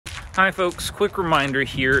Hi folks, quick reminder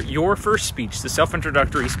here, your first speech, the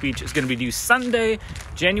self-introductory speech, is going to be due Sunday,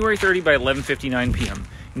 January 30 by 11:59 p.m.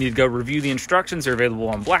 You need to go review the instructions. They're available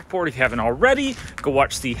on Blackboard. If you haven't already, go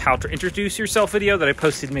watch the How to Introduce Yourself video that I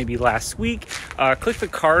posted maybe last week. Click the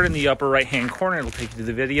card in the upper right-hand corner. It'll take you to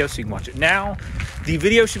the video so you can watch it now. The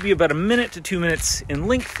video should be about 1 minute to 2 minutes in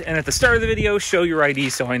length, and at the start of the video, show your ID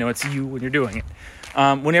so I know it's you when you're doing it.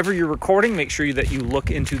 Whenever you're recording, make sure that you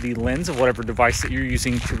look into the lens of whatever device that you're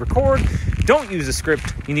using to record. Don't use a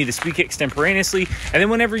script. You need to speak extemporaneously. And then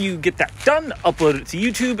whenever you get that done, upload it to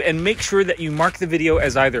YouTube and make sure that you mark the video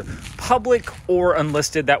as either public or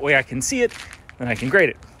unlisted. That way I can see it and I can grade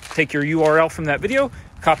it. Take your URL from that video,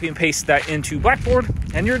 copy and paste that into Blackboard,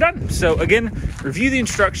 and you're done. So again, review the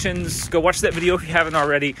instructions. Go watch that video if you haven't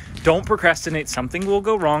already. Don't procrastinate. Something will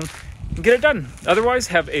go wrong. Get it done. Otherwise,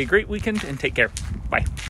 have a great weekend and take care. Bye.